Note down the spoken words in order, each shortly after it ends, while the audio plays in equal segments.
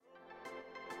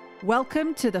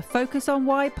Welcome to the Focus on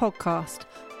Why podcast.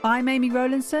 I'm Amy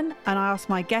Rowlandson and I ask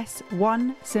my guests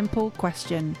one simple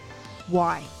question.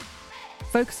 Why?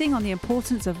 Focusing on the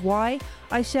importance of why,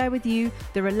 I share with you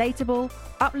the relatable,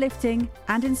 uplifting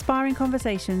and inspiring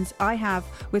conversations I have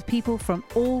with people from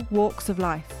all walks of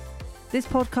life. This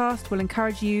podcast will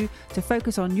encourage you to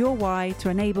focus on your why to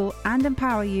enable and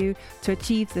empower you to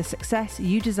achieve the success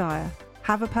you desire.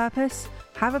 Have a purpose,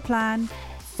 have a plan,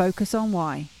 focus on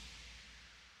why.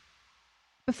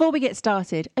 Before we get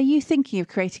started, are you thinking of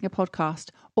creating a podcast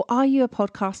or are you a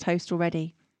podcast host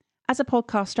already? As a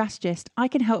podcast strategist, I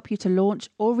can help you to launch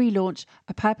or relaunch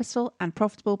a purposeful and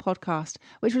profitable podcast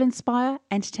which will inspire,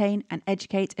 entertain and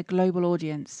educate a global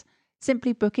audience.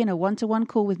 Simply book in a one-to-one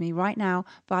call with me right now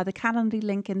via the Calendly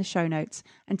link in the show notes,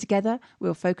 and together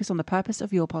we'll focus on the purpose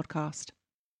of your podcast.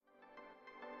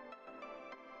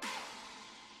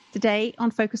 Today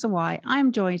on Focus on Why,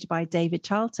 I'm joined by David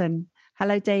Charlton.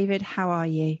 Hello, David. How are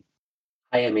you?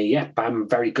 Hi, Amy. Yep, I'm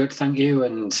very good, thank you.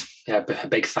 And a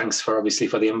big thanks for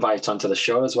the invite onto the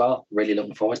show as well. Really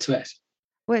looking forward to it.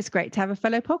 Well, it's great to have a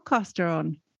fellow podcaster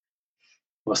on.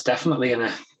 Most definitely, and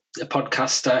a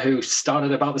podcaster who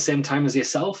started about the same time as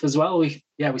yourself as well. We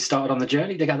started on the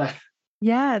journey together.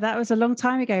 Yeah, that was a long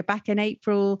time ago, back in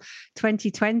April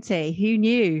 2020. Who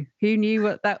knew? Who knew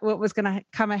what was going to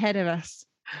come ahead of us?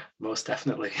 Most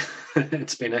definitely.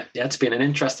 It's been an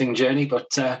interesting journey,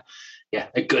 but a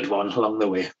good one along the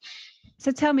way.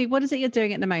 So tell me, what is it you're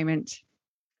doing at the moment?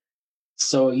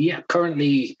 So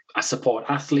currently I support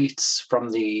athletes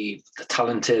from the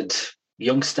talented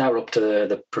youngster up to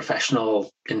the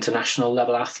professional, international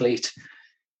level athlete,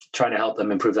 trying to help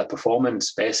them improve their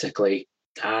performance, basically.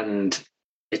 And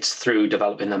it's through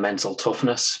developing their mental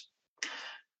toughness.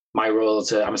 My role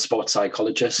is I'm a sports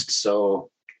psychologist, so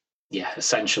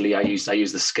essentially I use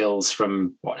the skills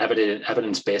from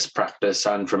evidence-based practice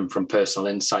and from personal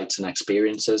insights and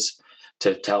experiences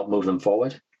to help move them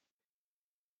forward.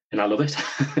 And I love it.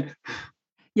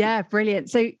 Yeah, brilliant.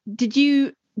 So did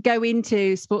you go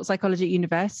into sports psychology at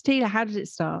university? How did it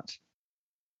start?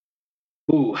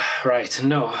 Oh, right.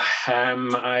 No,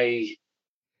 I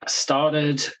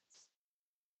started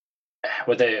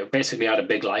with basically had a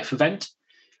big life event.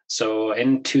 So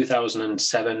in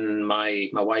 2007, my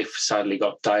wife sadly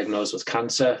got diagnosed with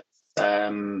cancer.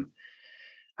 Had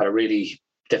a really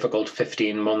difficult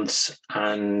 15 months,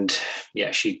 and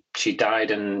she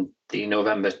died in the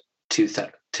November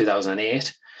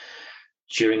 2008.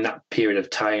 During that period of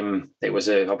time, it was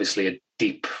obviously a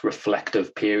deep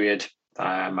reflective period.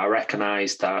 I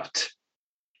recognised that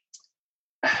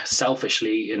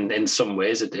selfishly, in some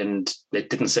ways, it didn't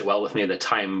sit well with me at the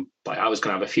time, but I was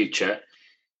going to have a future.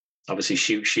 Obviously,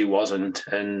 she wasn't,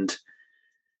 and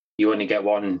you only get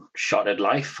one shot at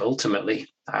life, ultimately.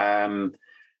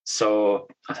 So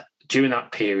during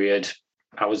that period,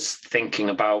 I was thinking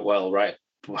about,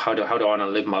 how do I want to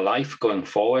live my life going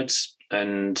forwards?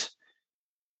 And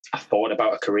I thought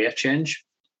about a career change.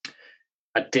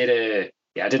 I did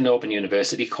an open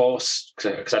university course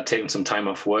because I'd taken some time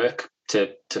off work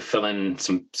to fill in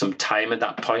some time at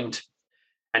that point.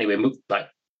 Anyway,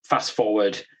 fast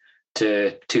forward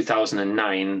to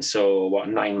 2009, so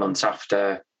 9 months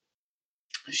after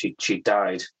she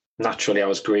died. Naturally, I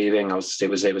was grieving. It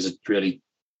was a really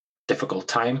difficult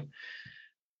time.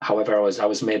 However, I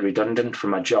was made redundant from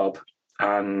my job,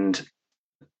 and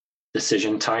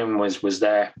decision time was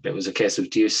there. It was a case of,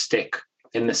 do you stick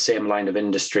in the same line of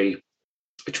industry,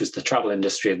 which was the travel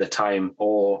industry at the time,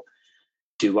 or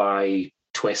do I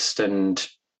twist and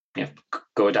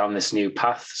go down this new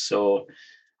path? So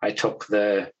I took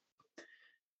the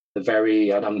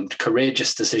very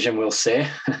courageous decision, we'll say,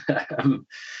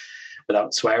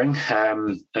 without swearing,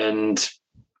 and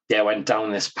went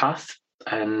down this path.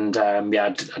 And I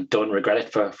don't regret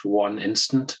it for one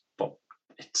instant, but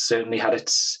it certainly had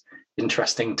its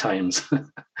interesting times.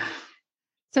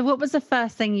 So what was the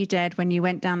first thing you did when you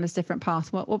went down this different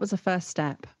path? What was the first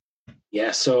step?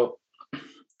 So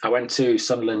I went to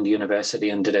Sunderland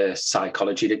University and did a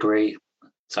psychology degree.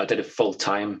 So I did it full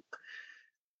time.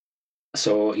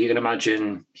 So you can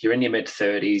imagine you're in your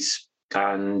mid-30s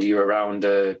and you're around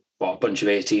a bunch of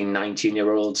 18,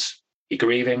 19-year-olds. You're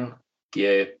grieving.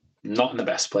 You're not in the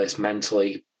best place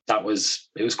mentally. It was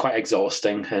quite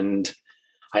exhausting, and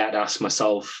I had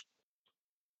to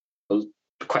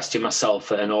question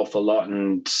myself an awful lot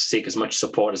and seek as much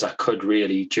support as I could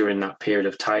really during that period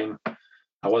of time.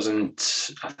 I think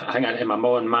in my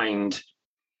own mind,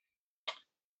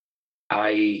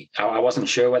 I wasn't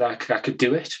sure whether I could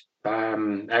do it.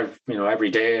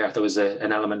 Every day there was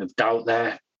an element of doubt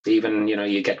there. Even,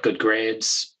 you get good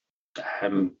grades,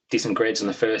 decent grades in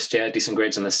the first year, decent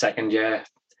grades in the second year.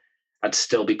 I'd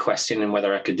still be questioning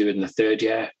whether I could do it in the third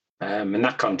year. And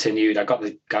that continued. I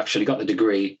actually got the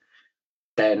degree.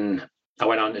 Then I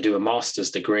went on to do a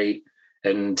master's degree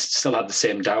and still had the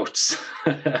same doubts.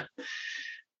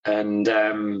 And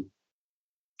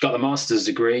got the master's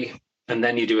degree. And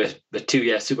then you do a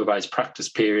 2-year supervised practice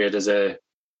period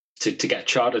to get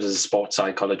chartered as a sports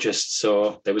psychologist.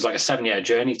 So there was like a 7-year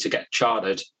journey to get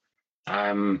chartered.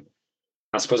 I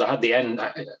suppose I had the end.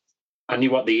 I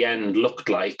knew what the end looked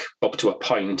like up to a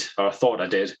point, or I thought I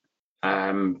did,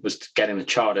 was getting the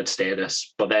chartered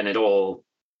status. But then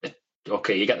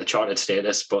okay, you get the chartered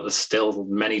status, but there's still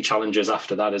many challenges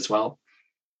after that as well.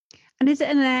 And is it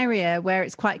an area where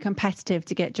it's quite competitive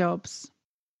to get jobs?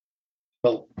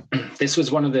 Well, this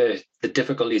was one of the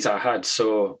difficulties I had.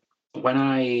 So when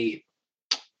I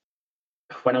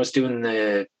was doing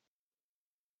when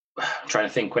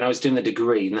I was doing the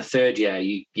degree in the third year,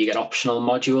 you get optional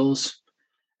modules,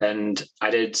 and I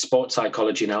did sports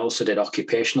psychology and I also did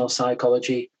occupational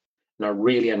psychology, and I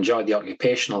really enjoyed the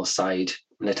occupational side,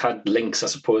 and it had links, I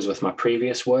suppose, with my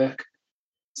previous work.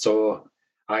 So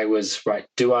I was right,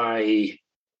 do I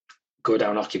go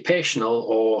down occupational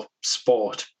or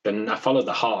sport? And I followed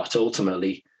the heart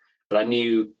ultimately, but I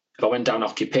knew if I went down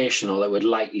occupational, it would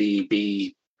likely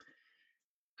be,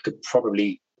 I could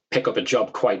probably pick up a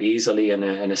job quite easily and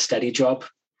a steady job.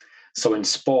 So in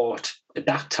sport, at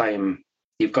that time,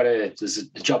 there's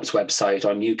a jobs website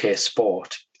on UK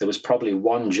Sport. There was probably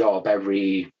one job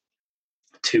every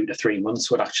 2 to 3 months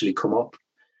would actually come up.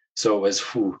 So it was,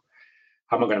 how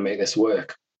am I going to make this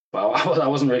work? Well, I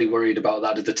wasn't really worried about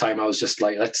that at the time. I was just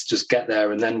like, let's just get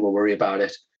there and then we'll worry about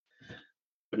it.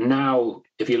 But now,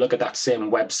 if you look at that same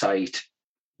website,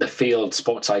 the field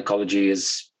sports psychology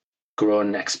has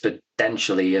grown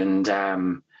exponentially,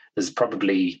 and there's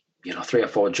probably 3 or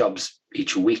 4 jobs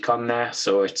each week on there.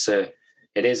 So it's a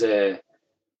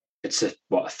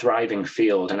thriving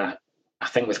field, and I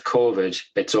think with COVID,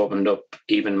 it's opened up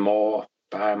even more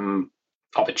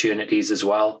opportunities as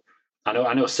well.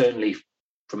 I know certainly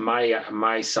from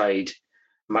my side,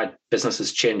 my business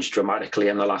has changed dramatically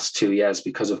in the last 2 years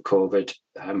because of COVID,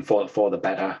 for the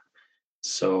better.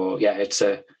 So yeah, it's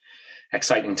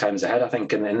exciting times ahead, I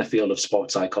think, in the field of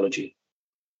sports psychology.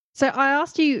 So I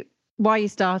asked you why you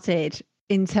started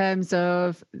in terms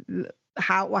of the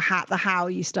how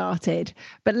you started,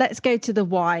 but let's go to the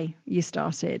why you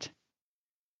started.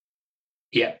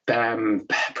 Yeah,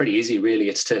 pretty easy, really.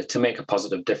 It's to make a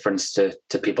positive difference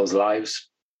to people's lives.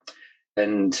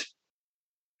 And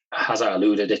as I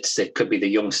alluded, it could be the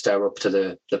youngster up to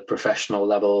the professional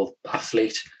level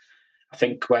athlete. I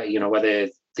think where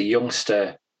the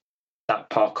youngster, that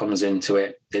part comes into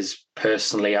it is,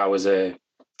 personally, I was a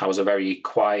very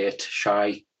quiet,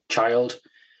 shy child.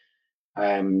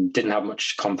 Didn't have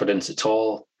much confidence at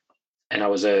all, and I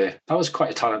was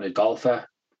quite a talented golfer,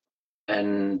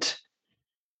 and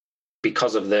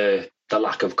because of the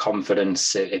lack of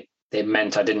confidence, it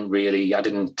meant I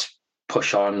didn't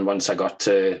push on once I got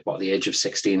to the age of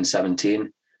 16,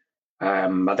 17.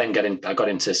 I then got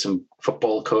into some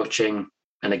football coaching,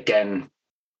 and again,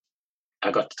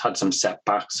 I had some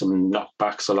setbacks, some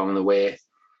knockbacks along the way,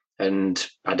 and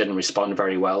I didn't respond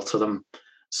very well to them.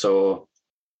 So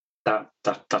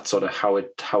that's sort of how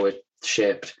it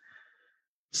shaped.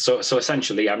 So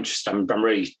essentially, I'm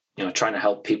really trying to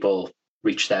help people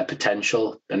reach their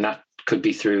potential, and that could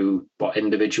be through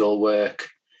individual work,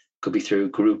 could be through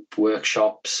group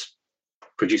workshops,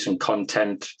 producing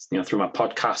content, through my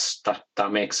podcast.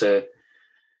 That makes a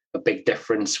big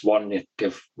difference.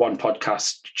 If one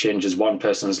podcast changes one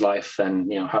person's life, then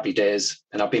happy days.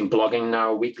 And I've been blogging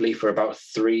now weekly for about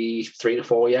 3 to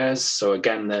 4 years. So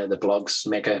again, the blogs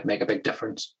make a big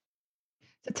difference.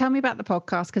 So tell me about the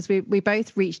podcast, because we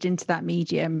both reached into that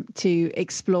medium to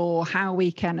explore how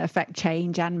we can affect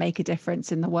change and make a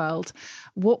difference in the world.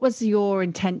 What was your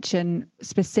intention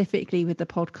specifically with the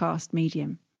podcast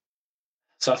medium?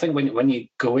 So I think when you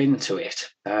go into it,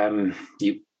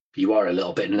 you are a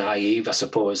little bit naive, I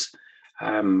suppose.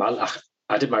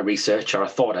 I did my research, or I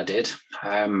thought I did.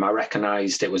 I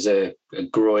recognised it was a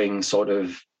growing sort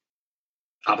of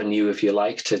avenue, if you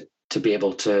like, to be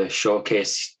able to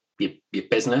showcase your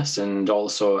business and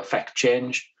also affect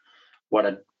change. What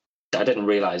I didn't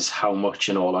realise how much,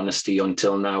 in all honesty,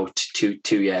 until now, 2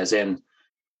 years in.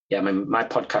 Yeah, I mean, my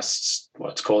podcast's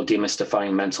what's called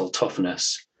Demystifying Mental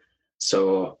Toughness.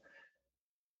 So,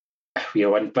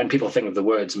 when people think of the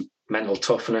words mental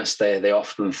toughness, they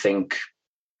often think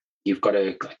you've got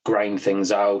to grind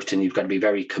things out and you've got to be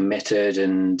very committed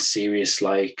and serious,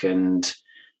 and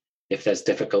if there's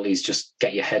difficulties, just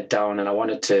get your head down. And I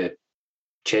wanted to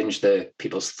change the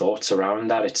people's thoughts around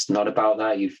that. It's not about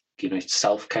that.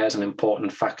 Self-care is an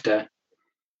important factor.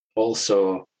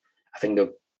 Also, I think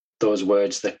that those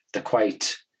words that they're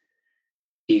quite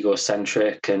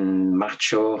egocentric and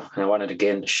macho, and I wanted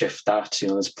again to shift that.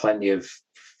 There's plenty of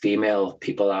female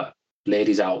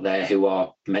ladies out there who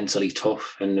are mentally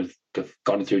tough and have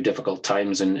gone through difficult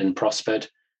times and prospered.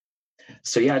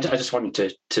 So yeah, I just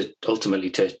wanted to ultimately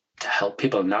to help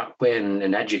people in that way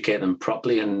and educate them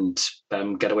properly and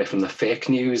get away from the fake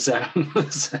news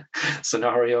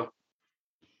scenario.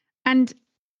 And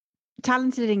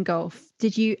talented in golf,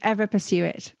 did you ever pursue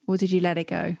it or did you let it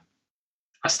go?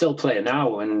 I still play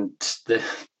now, and the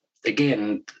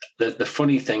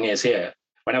funny thing is here,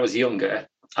 when I was younger,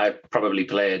 I probably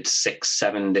played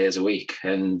 6-7 days a week,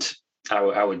 and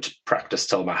I would practice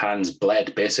till my hands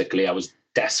bled. Basically, I was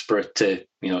desperate to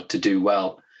do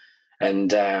well,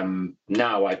 and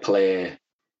now I play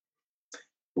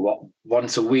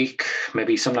once a week,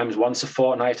 maybe sometimes once a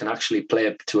fortnight, and actually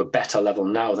play to a better level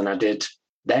now than I did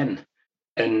then.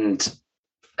 And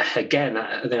again,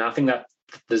 I think that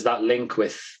there's that link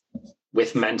with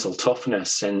mental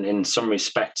toughness, and in some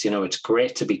respects, it's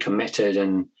great to be committed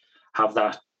and have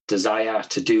that desire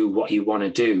to do what you want to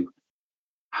do.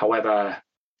 However,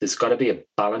 there's got to be a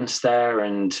balance there,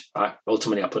 and I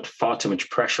put far too much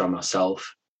pressure on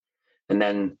myself. And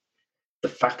then the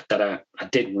fact that I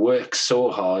did work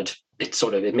so hard,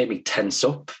 it made me tense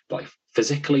up, like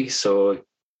physically. So,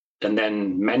 and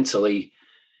then mentally,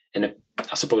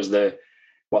 I suppose the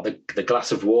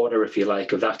glass of water, if you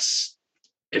like,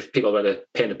 if people were to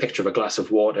paint a picture of a glass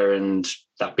of water and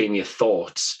that being your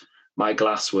thoughts, my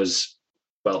glass was,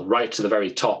 well, right to the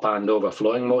very top and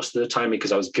overflowing most of the time,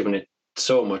 because I was giving it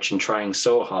so much and trying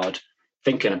so hard,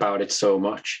 thinking about it so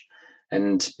much.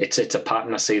 And it's a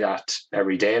pattern. I see that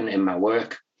every day in my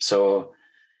work. So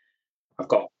I've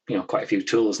got, quite a few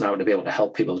tools now to be able to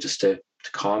help people just to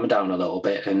calm down a little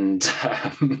bit and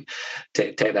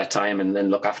take their time and then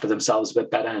look after themselves a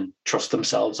bit better and trust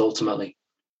themselves ultimately.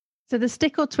 So the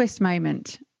stick or twist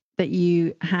moment that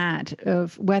you had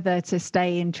of whether to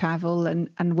stay in travel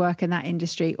and work in that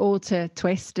industry or to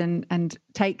twist and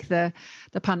take the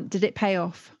punt, did it pay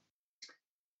off?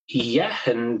 Yeah,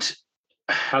 and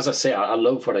as I say, I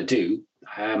love what I do.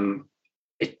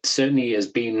 It certainly has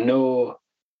been no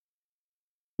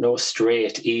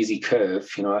straight, easy curve.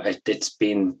 It's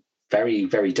been very,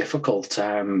 very difficult.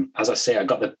 As I say, I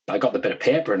got the bit of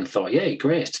paper and thought, yeah,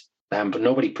 great. But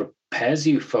nobody prepares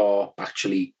you for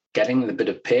actually getting the bit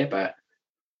of paper.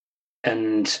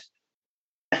 And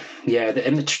yeah, I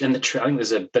think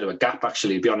there's a bit of a gap,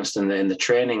 actually, to be honest, in the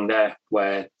training there,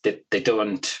 where they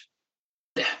don't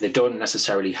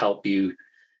necessarily help you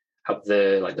have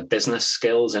the business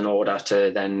skills in order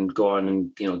to then go on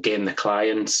and gain the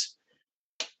clients,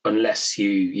 unless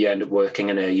you end up working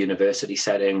in a university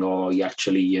setting or you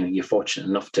actually you're fortunate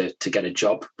enough to get a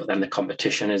job. But then the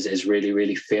competition is really,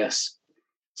 really fierce.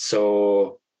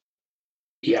 So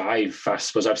yeah, I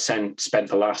suppose I've spent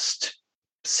the last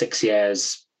 6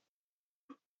 years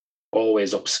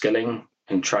always upskilling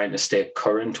and trying to stay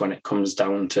current when it comes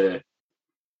down to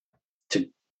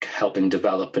helping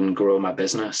develop and grow my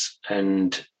business.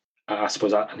 And I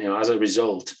suppose as a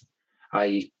result,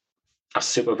 I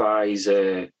supervise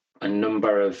a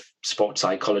number of sports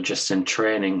psychologists in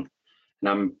training,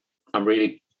 and I'm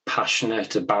really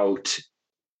passionate about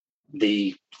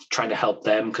trying to help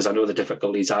them, because I know the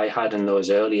difficulties I had in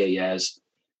those earlier years,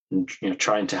 and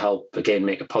trying to help again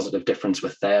make a positive difference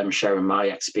with them, sharing my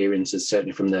experiences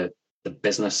certainly from the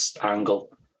business angle.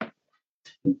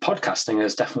 And podcasting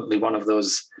is definitely one of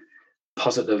those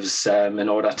positives in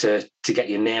order to get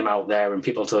your name out there and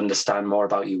people to understand more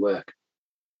about your work.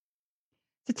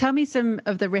 So tell me some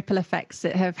of the ripple effects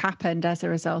that have happened as a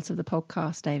result of the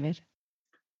podcast, David.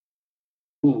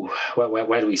 Ooh,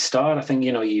 where do we start? I think,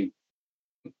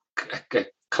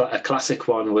 a classic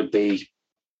one would be,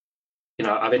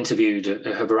 I've interviewed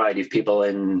a variety of people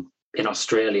in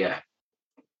Australia,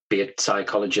 be it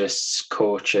psychologists,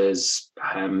 coaches,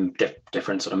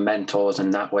 different sort of mentors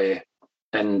in that way.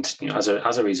 And as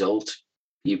a result,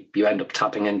 you end up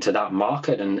tapping into that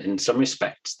market and in some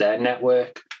respects their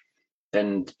network.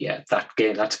 And yeah,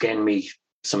 that's gained me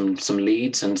some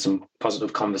leads and some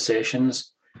positive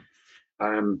conversations.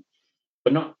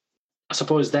 But not, I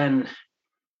suppose then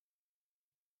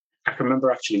I can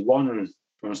remember actually when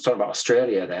I was talking about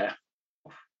Australia there,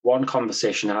 one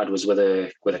conversation I had was with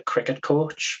a cricket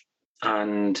coach,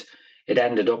 and it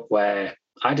ended up where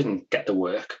I didn't get the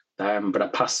work, but I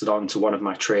passed it on to one of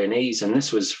my trainees, and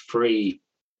this was free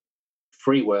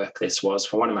work. This was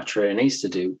for one of my trainees to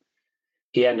do.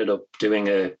 He ended up doing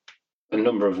a a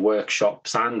number of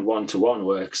workshops and one-to-one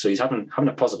work. So he's having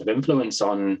a positive influence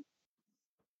on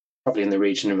probably in the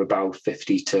region of about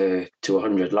 50 to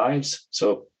 100 lives.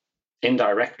 So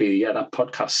indirectly, yeah, that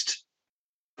podcast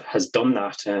has done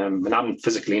that. And I'm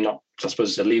physically not, I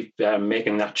suppose,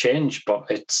 making that change, but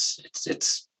it's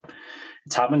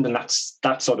happened, and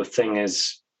that sort of thing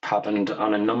has happened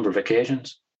on a number of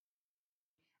occasions.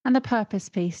 And the purpose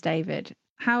piece, David,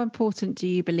 how important do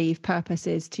you believe purpose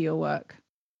is to your work?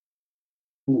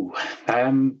 Well,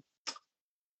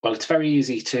 it's very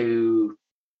easy to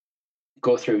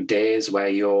go through days where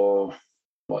you're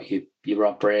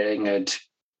operating at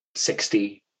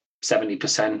 60,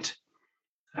 70%.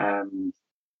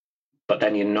 But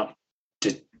then you're not,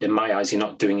 in my eyes, you're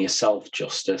not doing yourself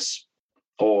justice,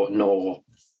 nor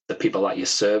the people that you're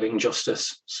serving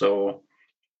justice. So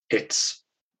it's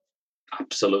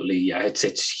absolutely, yeah,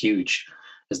 it's huge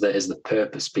as the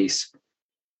purpose piece.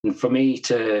 And for me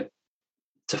to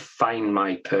find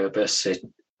my purpose,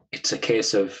 it's a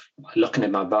case of looking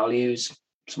at my values,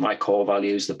 so my core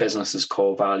values, the business's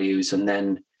core values, and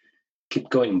then keep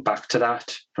going back to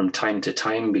that from time to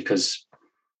time, because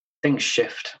things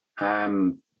shift.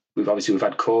 We've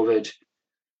had COVID.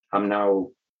 I'm now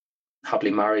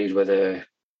happily married with a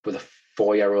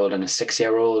 4-year-old and a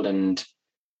 6-year-old, and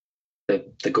the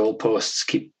goalposts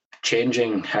keep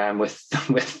changing with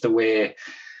the way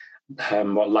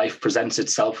what life presents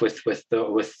itself with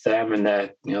them, and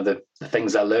the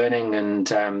things they're learning and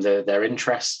their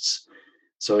interests.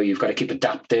 So you've got to keep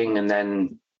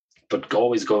adapting, but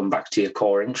always going back to your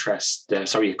core interests,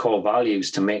 your core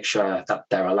values, to make sure that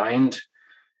they're aligned.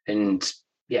 And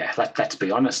yeah, let's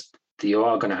be honest, you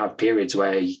are going to have periods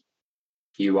where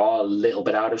you are a little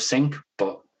bit out of sync,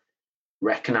 but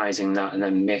recognizing that and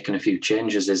then making a few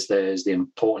changes is the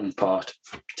important part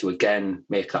to, again,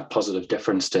 make that positive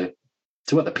difference to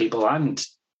other people and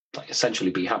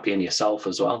essentially be happy in yourself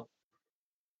as well.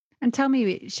 And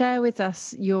share with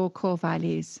us your core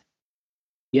values.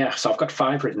 Yeah, so I've got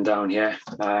 5 written down here.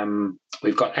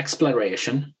 We've got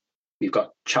exploration, we've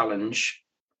got challenge,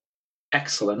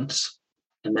 excellence,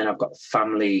 and then I've got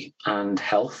family and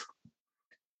health.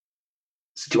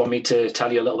 So do you want me to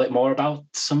tell you a little bit more about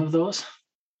some of those?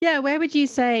 Yeah, where would you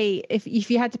say, if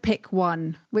you had to pick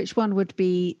one, which one would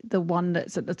be the one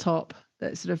that's at the top,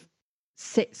 that sort of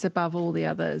sits above all the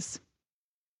others?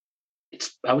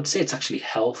 I would say it's actually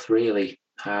health, really.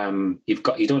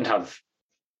 You don't have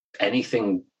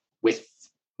anything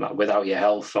without your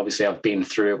health. Obviously, I've been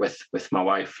through it with my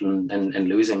wife and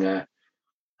losing her.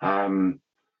 And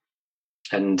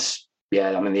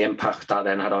yeah, I mean, the impact that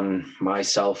then had on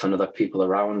myself and other people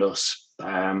around us.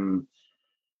 And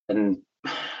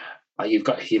you've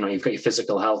got your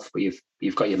physical health, but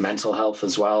you've got your mental health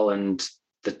as well, and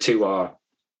the two are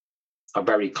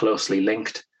very closely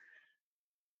linked.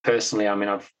 Personally, I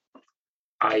mean,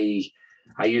 I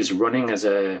use running as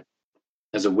a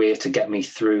way to get me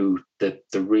through the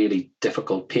really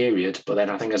difficult period, but then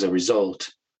I think as a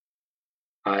result,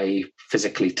 I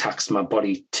physically taxed my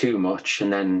body too much,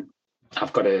 and then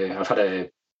I've had a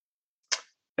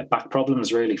back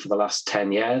problems really for the last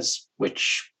 10 years,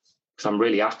 which, because I'm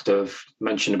really active,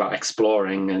 mentioned about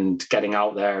exploring and getting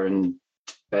out there, and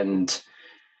I've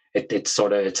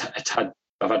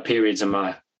had periods in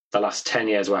the last 10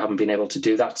 years where I haven't been able to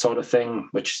do that sort of thing,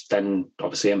 which then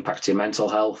obviously impacts your mental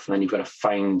health, and then you've got to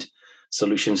find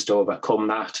solutions to overcome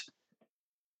that.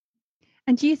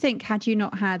 And do you think, had you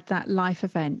not had that life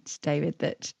event, David,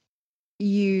 that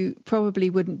you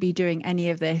probably wouldn't be doing any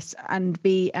of this and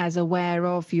be as aware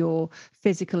of your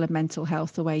physical and mental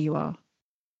health the way you are?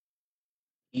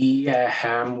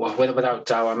 Yeah, without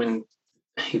doubt. I mean,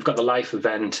 you've got the life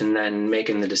event, and then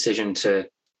making the decision to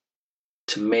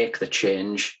make the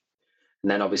change,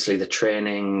 and then obviously the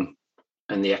training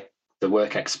and the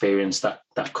work experience that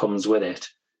comes with it.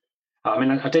 I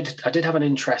mean, I did have an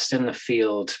interest in the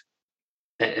field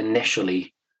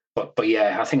initially, but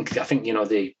yeah, I think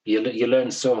you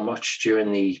learn so much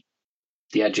during the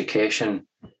education.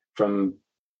 From,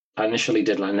 I initially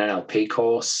did an NLP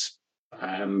course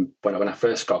when I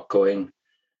first got going,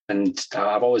 and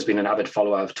I've always been an avid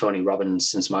follower of Tony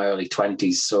Robbins since my early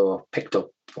 20s, so picked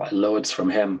up loads from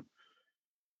him.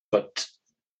 But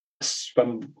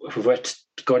when we're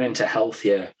going into health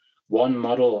here, one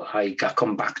model I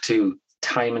come back to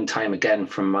time and time again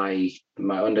from my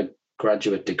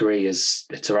undergraduate degree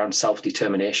it's around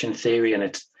self-determination theory,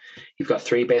 and you've got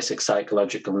 3 basic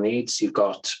psychological needs. You've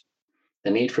got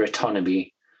the need for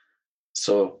autonomy,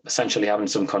 so essentially having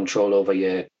some control over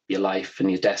your life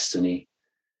and your destiny.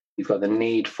 You've got the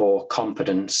need for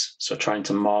competence, so trying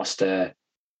to master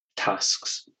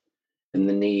tasks. and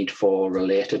the need for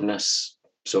relatedness.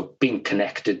 So being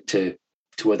connected to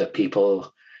other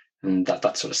people and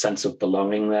that sort of sense of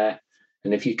belonging there.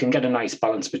 And if you can get a nice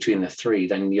balance between the three,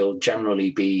 then you'll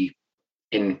generally be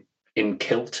in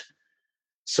kilt.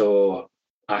 So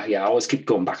I always keep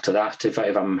going back to that if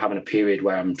I'm having a period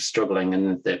where I'm struggling,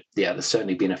 and there's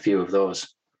certainly been a few of those.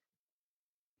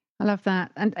 I love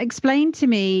that. And explain to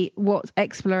me what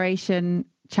exploration,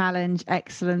 challenge,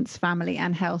 excellence, family,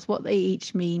 and health, what they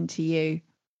each mean to you.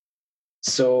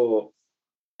 So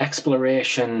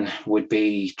exploration would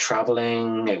be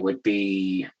traveling. It would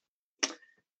be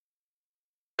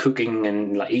cooking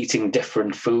and like eating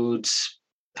different foods.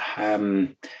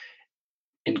 In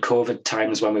COVID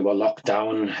times when we were locked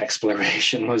down,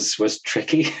 exploration was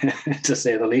tricky to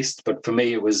say the least. But for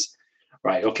me, it was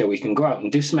right. Okay, we can go out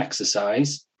and do some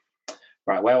exercise.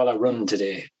 Right, where will I run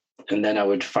today? And then I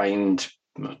would find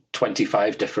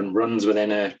 25 different runs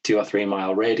within a 2 or 3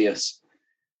 mile radius.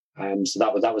 So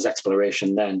that was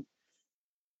exploration then.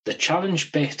 The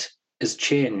challenge bit has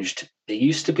changed. It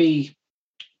used to be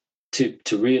to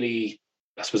really,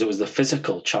 I suppose it was the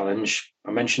physical challenge.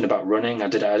 I mentioned about running. I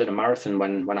did a marathon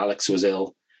when Alex was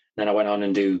ill. Then I went on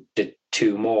and did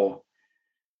 2 more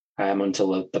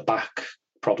until the back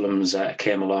problems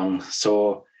came along.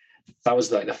 So that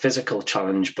was like the physical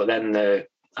challenge. But then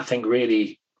I think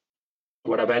really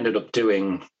what I've ended up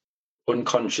doing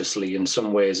unconsciously in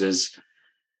some ways is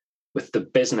with the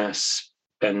business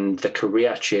and the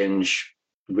career change,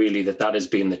 really that has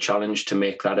been the challenge to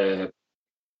make that a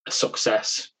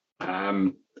success,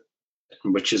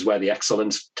 which is where the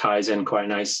excellence ties in quite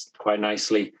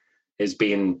nicely, is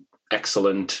being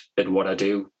excellent at what I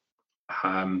do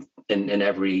in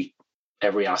every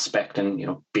aspect,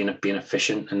 and being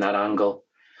efficient in that angle.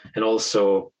 And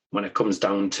also when it comes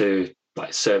down to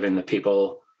like serving the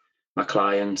people, my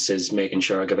clients, is making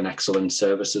sure I give an excellent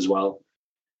service as well.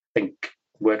 I think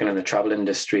working in the travel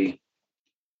industry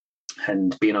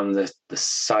and being on the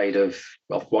side of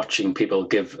watching people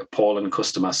give appalling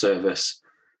customer service,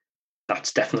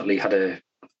 that's definitely had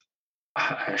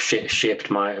shaped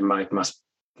my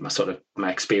sort of my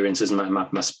experiences and my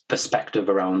perspective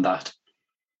around that.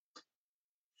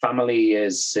 Family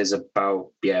is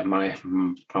about my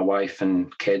wife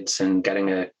and kids, and getting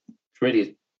a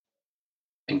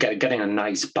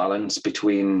nice balance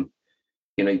between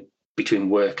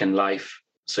work and life.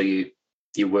 So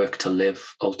you work to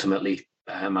live ultimately,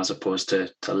 as opposed to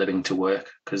living to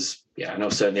work. Because I know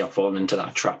certainly I've fallen into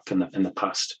that trap in the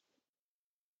past.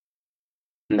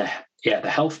 And the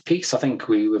health piece, I think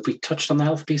we touched on the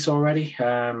health piece already.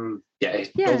 As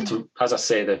I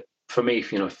say, that for me,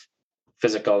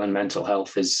 physical and mental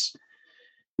health is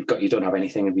you don't have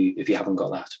anything if you haven't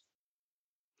got that.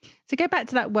 So go back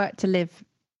to that work to live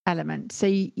element. So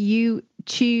you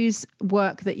choose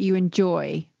work that you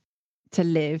enjoy to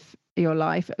live your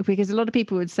life, because a lot of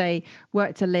people would say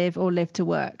work to live or live to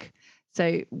work.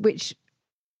 So which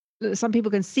some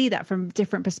people can see that from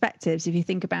different perspectives if you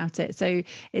think about it. So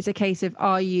it's a case of,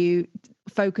 are you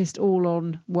focused all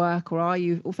on work, or are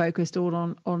you focused all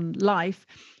on life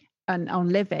and on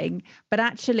living? But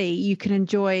actually you can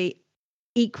enjoy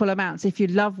equal amounts. If you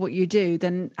love what you do,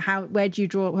 then where do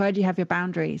you have your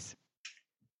boundaries?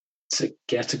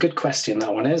 It's a good question,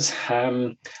 that one is.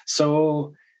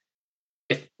 So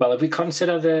if we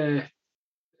consider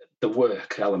the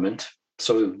work element,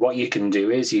 so what you can do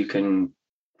is you can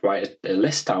write a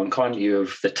list down, can't you,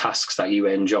 of the tasks that you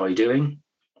enjoy doing.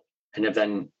 And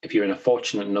if you're in a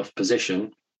fortunate enough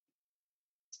position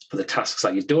for the tasks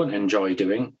that you don't enjoy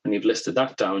doing, and you've listed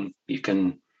that down, you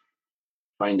can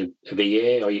find a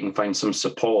VA, or you can find some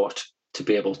support to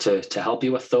be able to help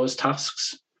you with those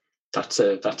tasks. That's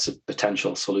a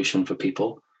potential solution for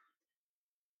people.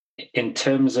 In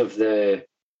terms of the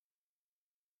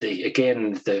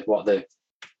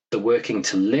working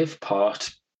to live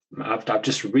part, I've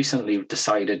just recently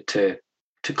decided to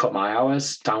cut my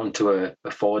hours down to a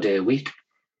 4-day week,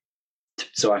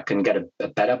 so I can get a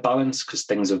better balance, because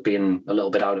things have been a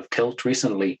little bit out of kilt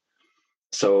recently.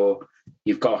 So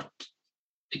you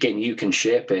can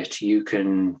shape it. You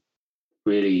can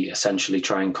really essentially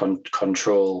try and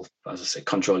control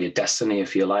your destiny,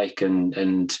 if you like,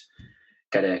 and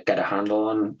get a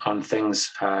handle on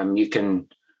things. You can,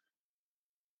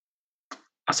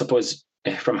 I suppose,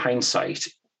 from hindsight,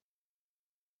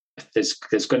 there's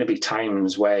going to be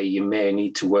times where you may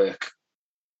need to work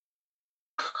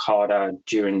harder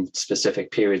during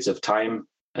specific periods of time,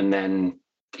 and then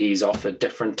ease off at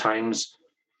different times.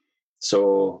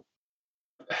 So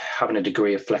having a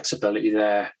degree of flexibility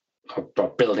there, or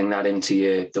building that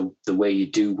into the way you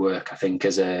do work, I think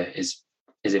is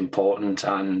is important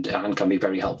and can be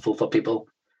very helpful for people.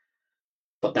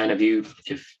 But then if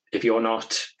you're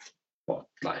not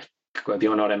if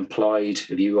you're not employed,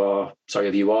 if you are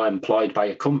employed by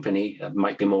a company, it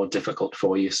might be more difficult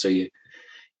for you. So you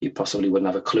possibly wouldn't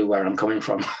have a clue where I'm coming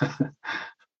from.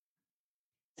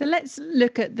 So let's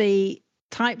look at the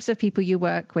types of people you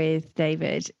work with,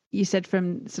 David. You said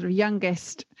from sort of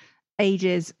youngest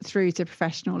ages through to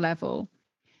professional level.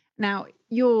 Now,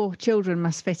 your children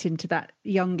must fit into that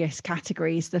youngest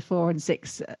categories, the 4 and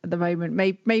 6 at the moment,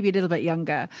 maybe a little bit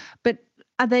younger. But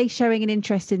are they showing an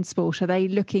interest in sport? Are they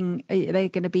going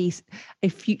to be a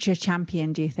future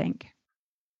champion, do you think?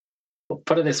 Well,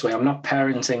 put it this way, I'm not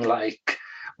parenting like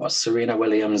what Serena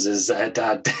Williams'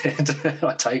 dad did,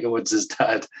 or Tiger Woods'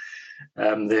 dad.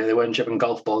 They weren't chipping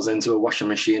golf balls into a washing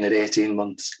machine at 18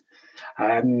 months.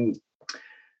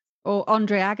 Or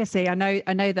Andre Agassi. I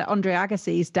know that Andre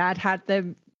Agassi's dad had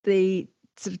the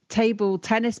sort of table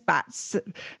tennis bats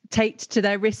taped to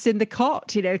their wrists in the cot,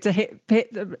 to hit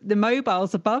the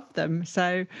mobiles above them. So,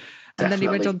 and Definitely. Then he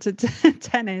went on to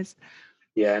tennis.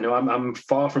 Yeah, no, I'm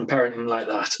far from parenting like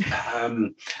that.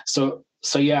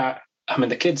 So yeah, I mean,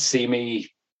 the kids see me.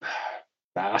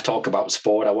 I talk about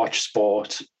sport. I watch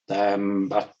sport.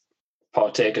 I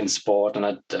partake in sport,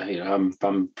 and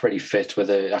I'm pretty fit with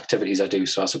the activities I do.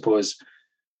 So I suppose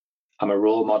I'm a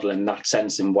role model in that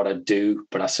sense in what I do,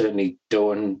 but I certainly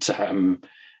don't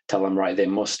tell them, right, they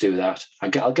must do that.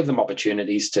 I'll give them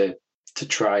opportunities to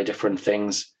try different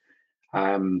things.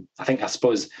 I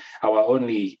suppose our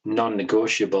only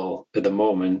non-negotiable at the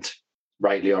moment,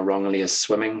 rightly or wrongly, is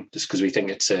swimming, just because we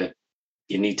think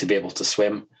you need to be able to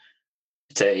swim.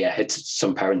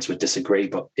 Some parents would disagree,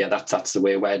 but yeah, that's the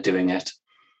way we're doing it.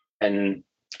 And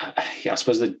I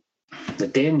suppose the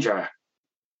danger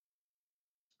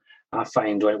I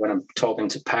find when I'm talking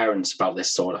to parents about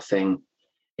this sort of thing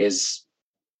is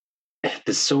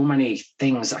there's so many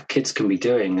things that kids can be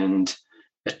doing, and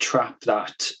a trap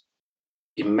that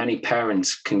many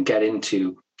parents can get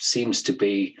into seems to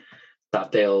be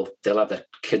that they'll have their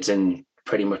kids in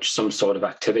pretty much some sort of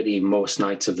activity most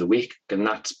nights of the week, and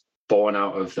that's born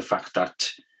out of the fact that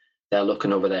they're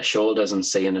looking over their shoulders and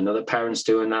seeing another parent's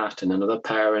doing that and another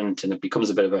parent, and it becomes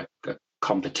a bit of a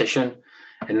competition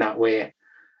in that way.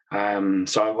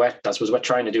 So I suppose we're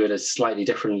trying to do it slightly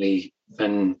differently,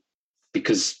 and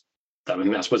because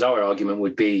I suppose our argument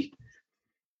would be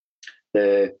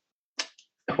when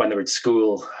they're at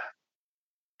school,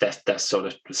 they're sort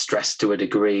of stressed to a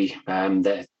degree.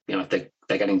 They're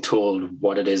getting told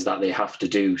what it is that they have to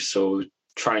do. So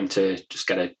trying to just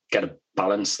get a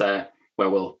balance there where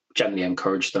we'll gently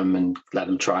encourage them and let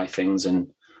them try things and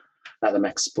let them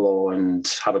explore and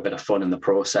have a bit of fun in the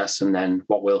process, and then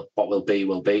what will be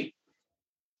will be.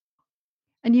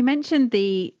 And you mentioned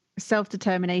the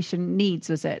self-determination needs,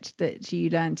 was it, that you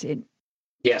learned in?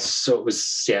 Yes, so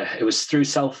it was through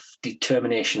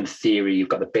self-determination theory. You've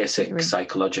got the basic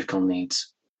psychological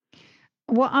needs.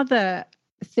 What other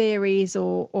theories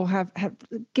or have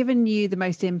given you the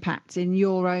most impact in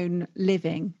your own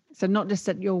living? So not just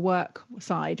at your work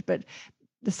side, but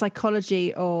the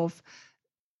psychology of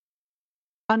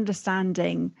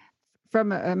understanding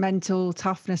from a mental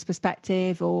toughness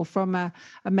perspective, or from a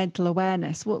mental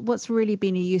awareness. What's really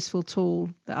been a useful tool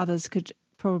that others could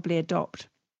probably adopt?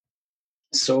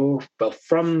 So, well,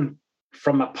 from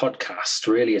my podcast,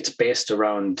 really, it's based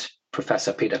around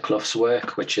Professor Peter Clough's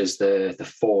work, which is the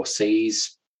 4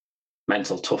 C's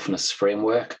mental toughness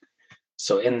framework.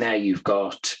 So in there, you've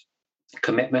got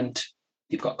commitment,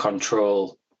 you've got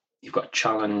control, you've got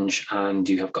challenge, and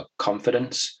you have got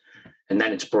confidence. And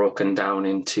then it's broken down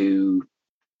into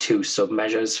 2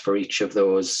 sub-measures for each of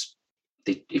those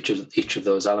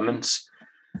elements.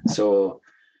 So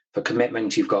for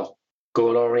commitment, you've got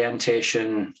goal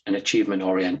orientation and achievement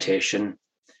orientation.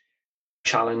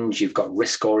 Challenge, you've got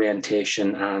risk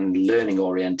orientation and learning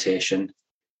orientation.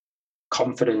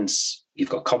 Confidence, you've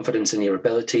got confidence in your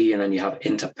ability, and then you have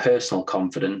interpersonal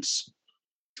confidence.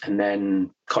 And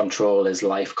then control is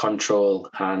life control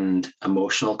and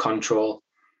emotional control.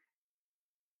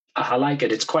 I like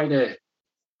it. It's quite a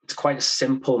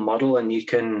simple model, and you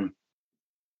can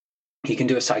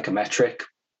do a psychometric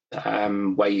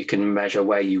where you can measure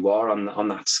where you are on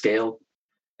that scale.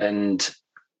 And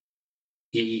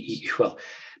people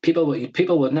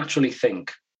will naturally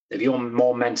think if you're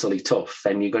more mentally tough,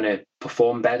 then you're going to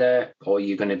perform better, or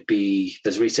you're going to be.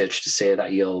 There's research to say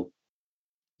that your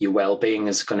well-being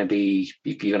is going to be.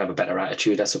 You're going to have a better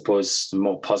attitude, I suppose, a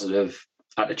more positive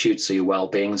attitude, so your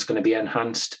well-being is going to be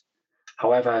enhanced.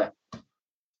 However,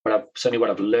 what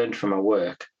I've learned from my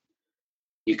work,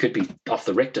 you could be off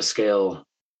the Richter scale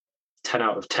 10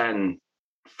 out of 10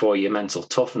 for your mental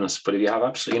toughness. But if you have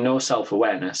absolutely no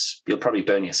self-awareness, you'll probably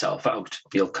burn yourself out.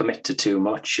 You'll commit to too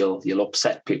much. You'll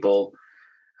upset people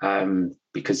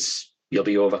because you'll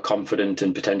be overconfident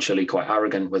and potentially quite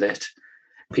arrogant with it.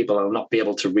 People will not be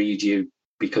able to read you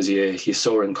because you're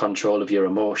so in control of your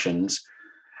emotions.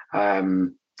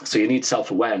 So you need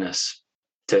self-awareness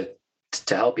to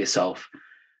help yourself.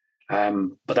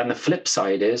 But then the flip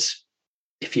side is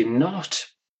if you're not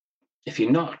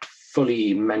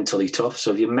fully mentally tough,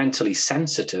 so if you're mentally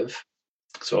sensitive,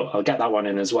 so I'll get that one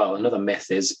in as well. Another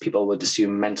myth is people would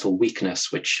assume mental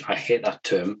weakness, which I hate that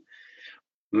term.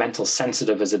 Mental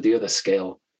sensitive is at the other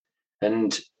scale.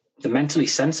 And the mentally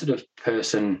sensitive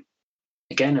person,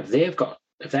 again, if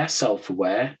they're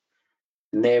self-aware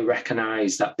and they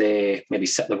recognize that they maybe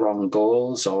set the wrong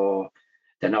goals or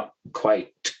they're not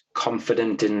quite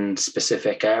confident in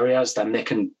specific areas, then they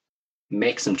can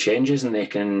make some changes and they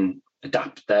can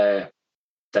adapt their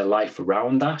life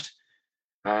around that.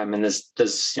 And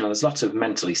there's lots of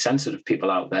mentally sensitive people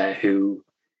out there who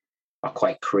are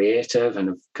quite creative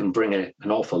and can bring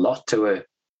an awful lot to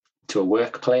a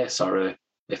workplace or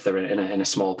if they're in a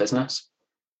small business.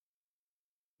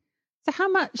 So how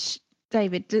much,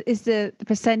 David, is the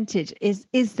percentage?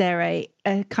 Is there a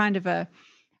kind of a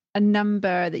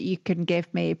number that you can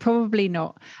give me? Probably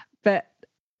not. But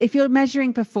if you're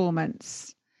measuring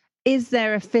performance, is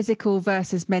there a physical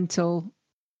versus mental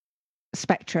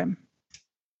spectrum?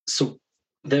 So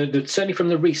certainly from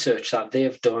the research that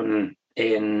they've done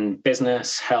in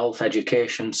business, health,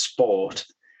 education, sport,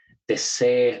 they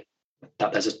say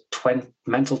that there's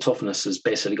mental toughness has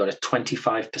basically got a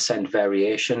 25%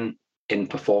 variation in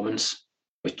performance,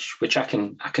 which I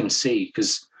can see,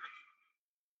 because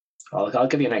I'll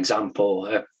give you an example.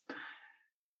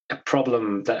 A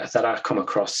problem that I come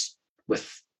across with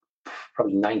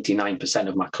probably 99%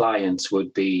 of my clients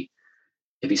would be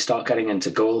if you start getting into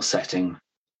goal setting,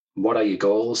 what are your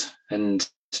goals? And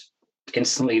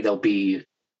instantly they'll be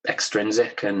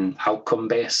extrinsic and outcome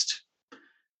based.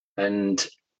 And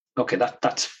okay,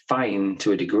 that's fine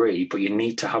to a degree, but you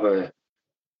need to have a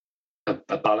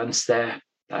balance there.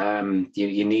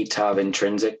 You need to have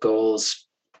intrinsic goals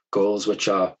which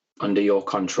are under your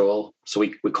control. So we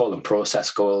call them process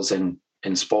goals in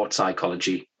sports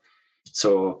psychology.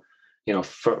 So, I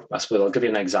suppose I'll give you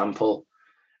an example.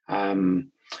 If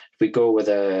we go with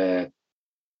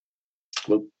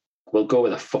we'll go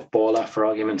with a footballer for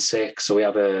argument's sake. So we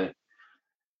have a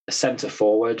centre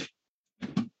forward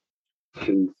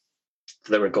who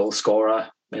they're a goal scorer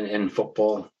in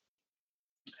football.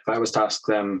 If I was to ask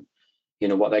them,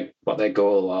 what their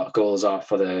goals are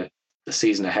for the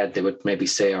season ahead, they would maybe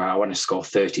say, I want to score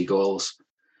 30 goals.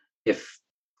 If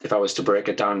I was to break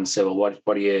it down and say, well, what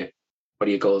are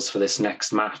your goals for this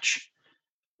next match?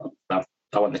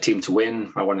 I want the team to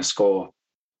win. I want to score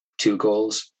 2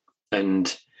 goals.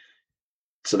 And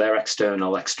so they're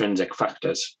external, extrinsic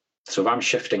factors. So if I'm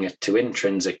shifting it to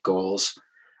intrinsic goals,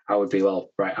 I would be,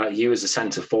 well, right, you as a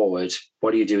centre forward,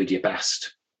 what do you do with your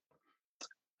best?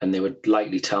 And they would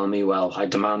likely tell me, well, I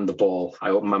demand the ball, I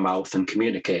open my mouth and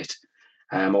communicate,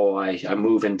 or I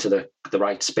move into the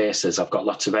right spaces, I've got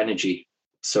lots of energy.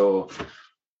 So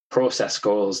process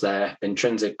goals there,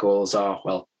 intrinsic goals are,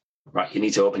 well, right, you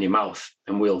need to open your mouth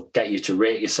and we'll get you to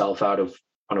rate yourself on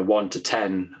a 1 to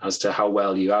 10 as to how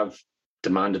well you have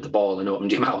demanded the ball and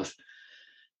opened your mouth.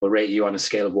 We'll rate you on a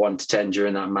scale of 1 to 10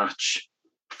 during that match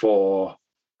for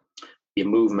your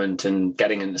movement and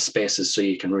getting into spaces so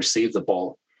you can receive the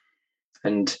ball.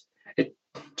 And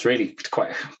it's really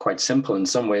quite simple in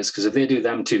some ways, because if they do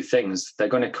them 2 things, they're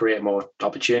going to create more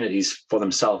opportunities for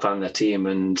themselves and their team,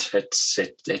 and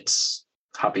it's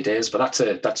happy days. But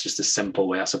that's just a simple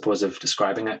way, I suppose, of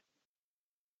describing it.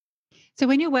 So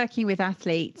when you're working with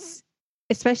athletes,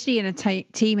 especially in a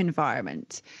team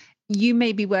environment, you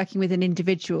may be working with an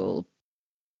individual,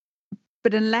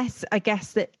 but unless, I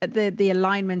guess, that the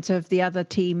alignment of the other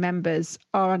team members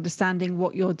are understanding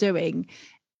what you're doing,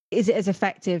 is it as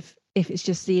effective if it's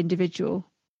just the individual?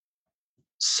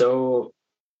 So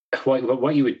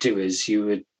what you would do is you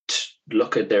would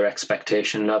look at their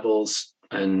expectation levels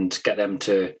and get them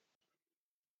to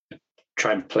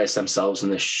try and place themselves in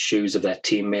the shoes of their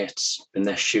teammates, in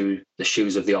the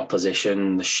shoes of the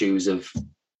opposition, the shoes of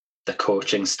the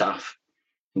coaching staff,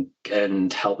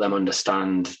 and help them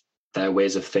understand their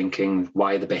ways of thinking,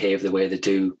 why they behave the way they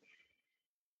do.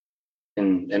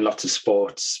 In lots of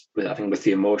sports, I think with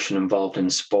the emotion involved in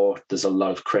sport, there's a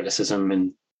lot of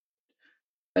criticism,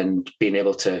 and being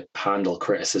able to handle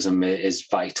criticism is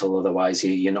vital. Otherwise,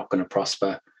 you're not going to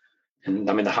prosper. And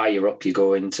I mean, the higher up you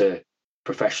go into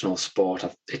professional sport,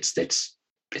 it's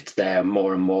there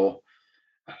more and more.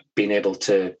 being able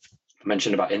to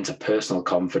mention about interpersonal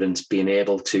confidence, being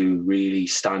able to really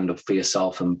stand up for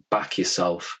yourself and back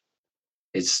yourself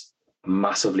is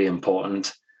massively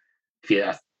important.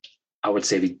 I would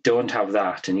say if you don't have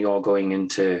that and you're going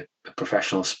into a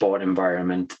professional sport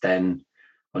environment, then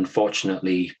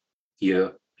unfortunately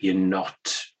you're not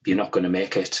going to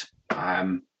make it.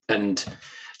 And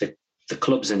the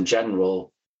clubs in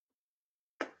general,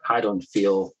 I don't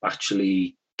feel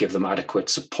actually give them adequate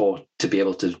support to be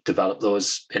able to develop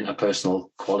those interpersonal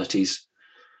qualities.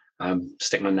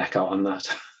 Stick my neck out on that.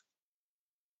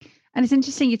 And it's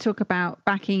interesting you talk about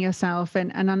backing yourself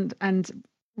and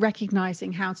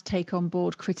recognizing how to take on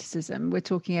board criticism. We're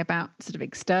talking about sort of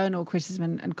external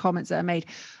criticism and comments that are made.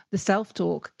 The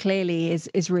self-talk clearly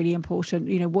is really important.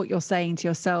 You know, what you're saying to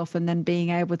yourself, and then being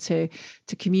able to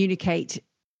communicate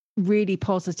really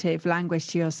positive language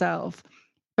to yourself,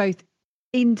 both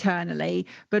internally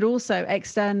but also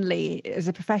externally. As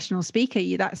a professional speaker,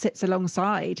 that sits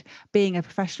alongside being a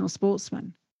professional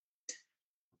sportsman.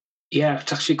 Yeah,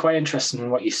 it's actually quite interesting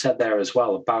what you said there as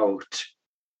well about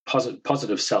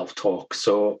positive self-talk.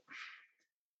 So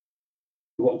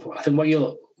I think what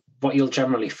you'll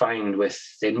generally find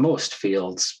in most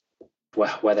fields,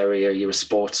 whether you're a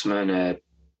sportsman, a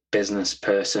business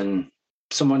person,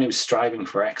 someone who's striving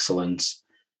for excellence,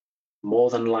 more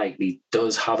than likely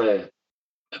does have a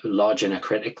large inner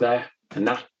critic there, and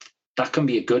that can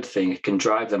be a good thing. It can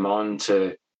drive them on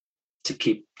to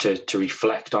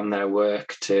reflect on their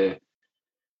work, to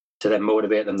then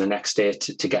motivate them the next day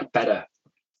to get better.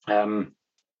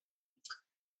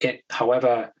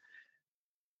 However,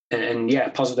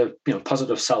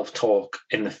 positive self-talk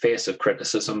in the face of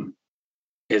criticism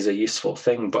is a useful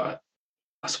thing. But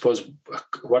I suppose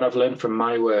what I've learned from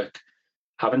my work,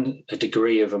 having a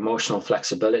degree of emotional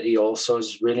flexibility also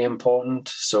is really important.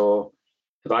 So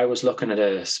if I was looking at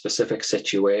a specific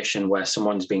situation where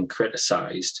someone's being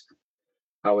criticized,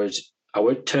 I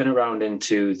would turn around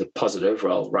into the positive.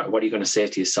 Well, right, what are you going to say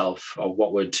to yourself, or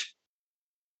what would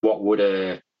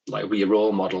your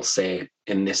role model say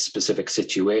in this specific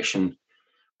situation?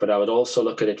 But I would also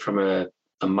look at it from a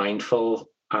mindful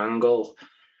angle.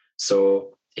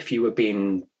 So if you were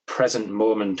being present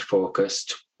moment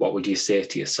focused, what would you say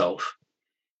to yourself?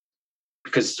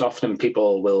 Because often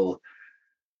people will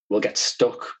get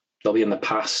stuck. They'll be in the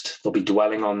past. They'll be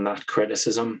dwelling on that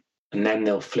criticism, and then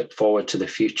they'll flip forward to the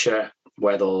future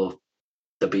where they'll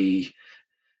be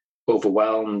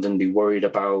overwhelmed and be worried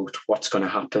about what's going to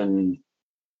happen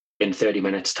in 30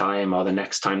 minutes time or the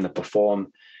next time they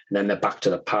perform. And then they're back to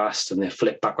the past, and they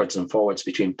flip backwards and forwards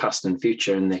between past and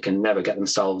future, and they can never get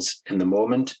themselves in the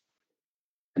moment.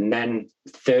 And then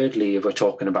thirdly, if we're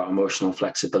talking about emotional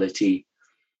flexibility,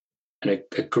 and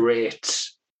a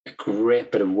great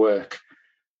bit of work,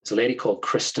 there's a lady called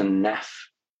Kristen Neff,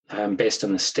 based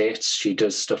in the States. She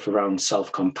does stuff around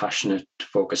self-compassionate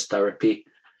focused therapy.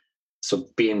 So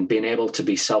being able to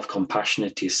be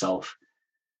self-compassionate to yourself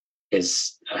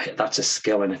that's a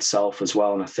skill in itself as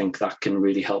well. And I think that can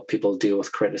really help people deal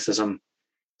with criticism.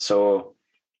 So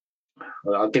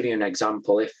I'll give you an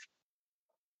example.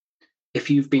 If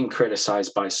you've been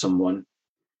criticized by someone,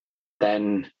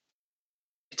 then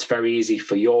it's very easy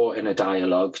for your inner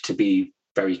dialogue to be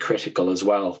very critical as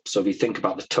well. So if you think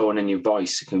about the tone in your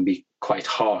voice, it can be quite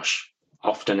harsh.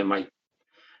 Often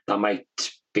that might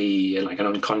be like an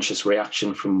unconscious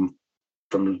reaction from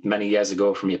many years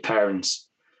ago from your parents.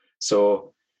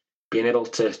 So being able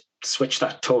to switch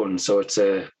that tone so it's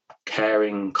a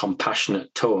caring,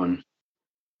 compassionate tone,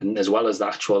 and as well as the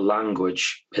actual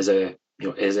language, is a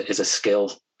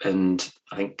skill, and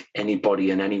I think anybody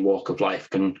in any walk of life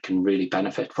can really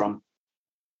benefit from.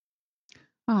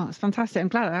 Oh, it's fantastic. I'm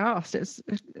glad I asked. It's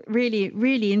really,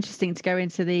 really interesting to go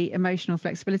into the emotional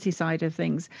flexibility side of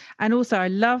things. And also, I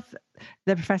love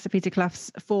the Professor Peter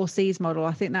Clough's 4Cs model.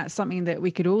 I think that's something that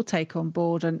we could all take on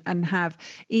board and have,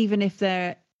 even if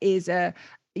there is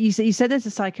you said there's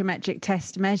a psychometric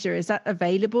test measure. Is that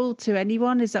available to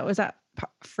anyone? Was that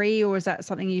free, or is that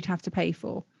something you'd have to pay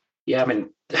for? Yeah, I mean,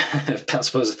 I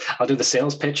suppose I'll do the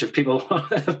sales pitch if people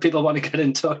want to get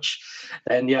in touch.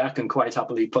 Then yeah, I can quite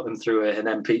happily put them through an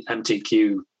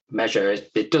MTQ measure.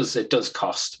 It does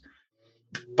cost,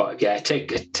 but yeah,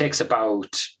 it takes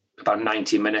about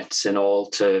 90 minutes in all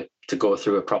to go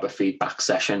through a proper feedback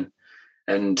session,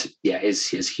 and yeah,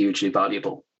 is hugely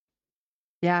valuable.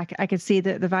 Yeah, I could see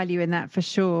the value in that for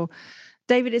sure.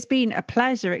 David, it's been a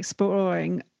pleasure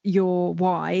exploring your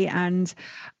why, and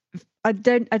I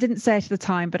didn't say it at the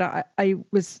time, but I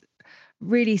was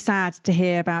really sad to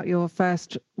hear about your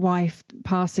first wife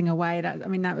passing away.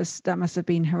 That must have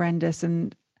been horrendous.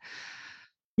 And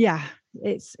yeah,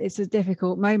 it's a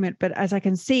difficult moment, but as I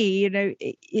can see,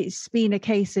 it's been a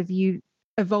case of you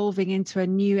evolving into a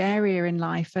new area in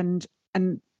life, and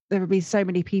there will be so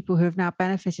many people who have now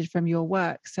benefited from your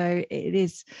work. So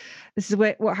this is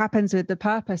what happens with the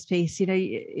purpose piece.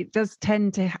 It does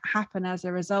tend to happen as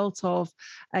a result of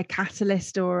a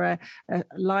catalyst or a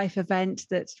life event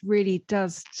that really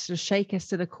does sort of shake us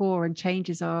to the core and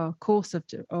changes our course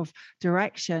of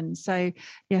direction. So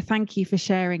thank you for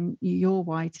sharing your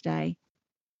why today.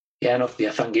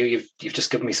 Thank you. You've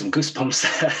just given me some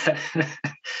goosebumps.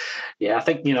 Yeah, I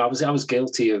think I was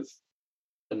guilty of,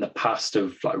 in the past,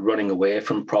 of like running away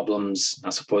from problems. I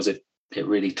suppose it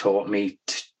really taught me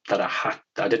that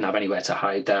I didn't have anywhere to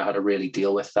hide there. I had to really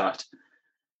deal with that.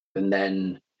 And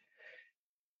then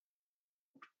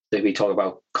we talk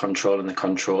about controlling the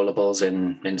controllables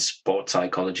in sports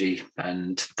psychology,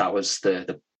 and that was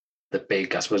the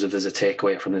big, I suppose, if there's a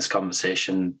takeaway from this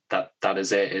conversation, that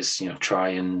is it, is try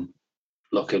and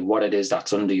look at what it is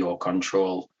that's under your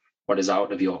control, what is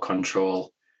out of your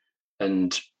control,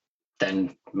 and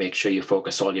then make sure you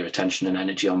focus all your attention and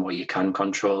energy on what you can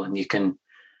control, and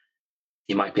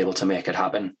you might be able to make it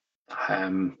happen.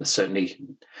 There's certainly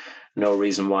no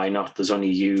reason why not. There's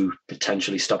only you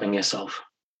potentially stopping yourself.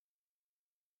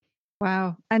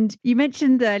 Wow. And you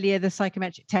mentioned earlier the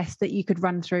psychometric test that you could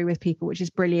run through with people, which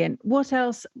is brilliant. What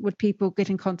else would people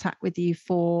get in contact with you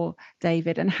for,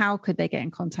 David, and how could they get in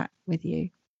contact with you?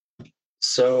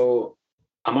 So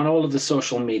I'm on all of the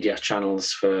social media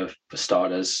channels for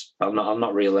starters. I'll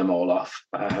not reel them all off.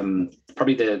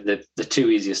 Probably the two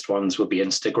easiest ones would be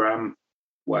Instagram,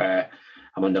 where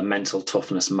I'm under Mental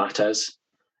Toughness Matters,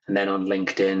 and then on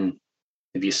LinkedIn,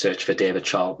 if you search for David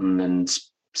Charlton and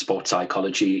sports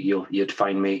psychology, you'd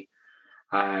find me.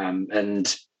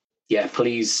 And yeah,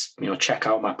 please check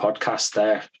out my podcast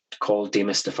there called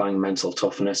Demystifying Mental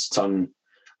Toughness. It's on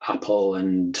Apple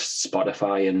and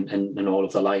Spotify and all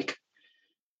of the like.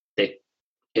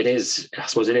 It is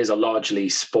a largely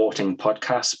sporting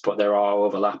podcast, but there are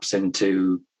overlaps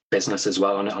into business as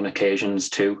well on occasions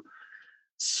too.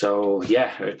 So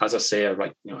yeah, as I say, I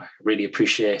really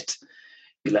appreciate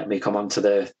you letting me come on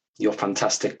to your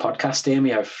fantastic podcast,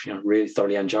 Amy. I've really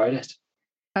thoroughly enjoyed it.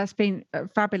 That's been a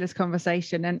fabulous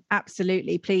conversation, and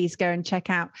absolutely, please go and check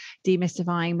out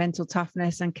Demystifying Mental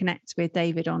Toughness and connect with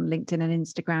David on LinkedIn and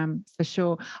Instagram for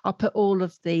sure. I'll put all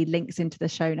of the links into the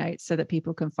show notes so that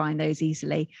people can find those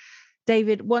easily.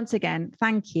 David, once again,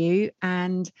 thank you.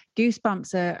 And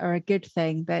goosebumps are a good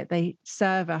thing. They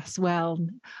serve us well.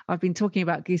 I've been talking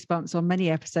about goosebumps on many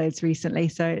episodes recently,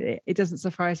 so it doesn't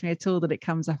surprise me at all that it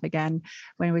comes up again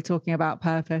when we're talking about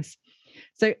purpose.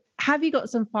 So have you got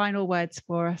some final words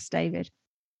for us, David?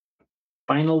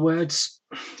 Final words?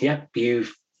 Yeah, you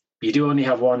do only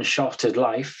have one shot at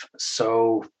life,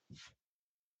 so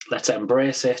let's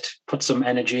embrace it, put some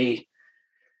energy,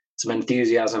 some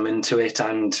enthusiasm into it,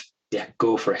 and yeah,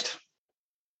 go for it.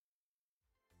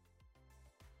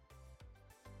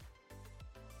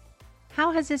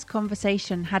 How has this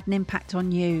conversation had an impact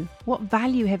on you? What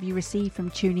value have you received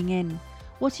from tuning in?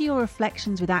 What are your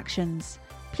reflections with actions?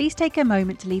 Please take a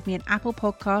moment to leave me an Apple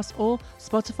Podcast or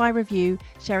Spotify review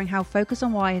sharing how Focus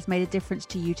on Why has made a difference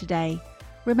to you today.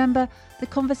 Remember, the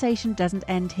conversation doesn't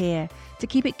end here. To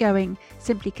keep it going,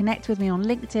 simply connect with me on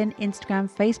LinkedIn,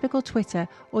 Instagram, Facebook or Twitter,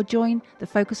 or join the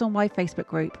Focus on Why Facebook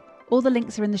group. All the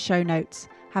links are in the show notes.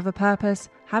 Have a purpose,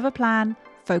 have a plan,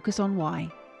 focus on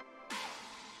why.